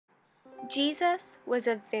Jesus was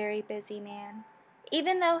a very busy man.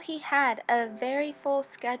 Even though he had a very full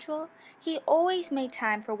schedule, he always made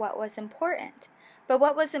time for what was important. But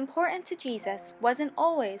what was important to Jesus wasn't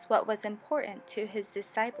always what was important to his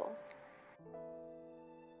disciples.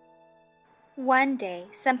 One day,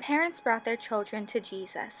 some parents brought their children to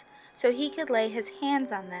Jesus so he could lay his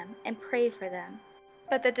hands on them and pray for them.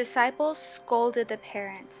 But the disciples scolded the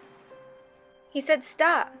parents. He said,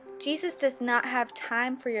 "Stop! Jesus does not have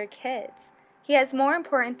time for your kids. He has more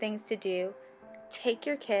important things to do. Take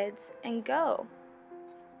your kids and go."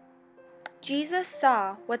 Jesus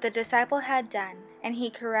saw what the disciple had done, and he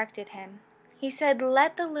corrected him. He said,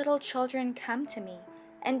 "Let the little children come to me,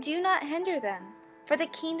 and do not hinder them, for the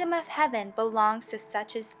kingdom of heaven belongs to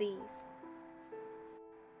such as these."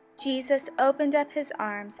 Jesus opened up his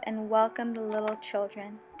arms and welcomed the little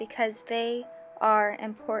children because they are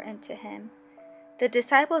important to him. The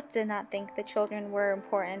disciples did not think the children were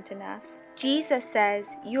important enough. Jesus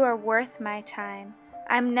says, "You are worth my time.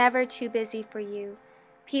 I'm never too busy for you."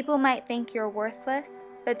 People might think you're worthless,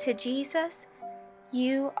 but to Jesus,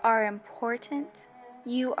 you are important.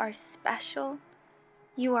 You are special.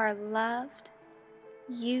 You are loved.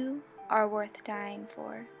 You are worth dying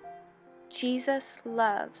for. Jesus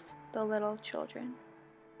loves the little children.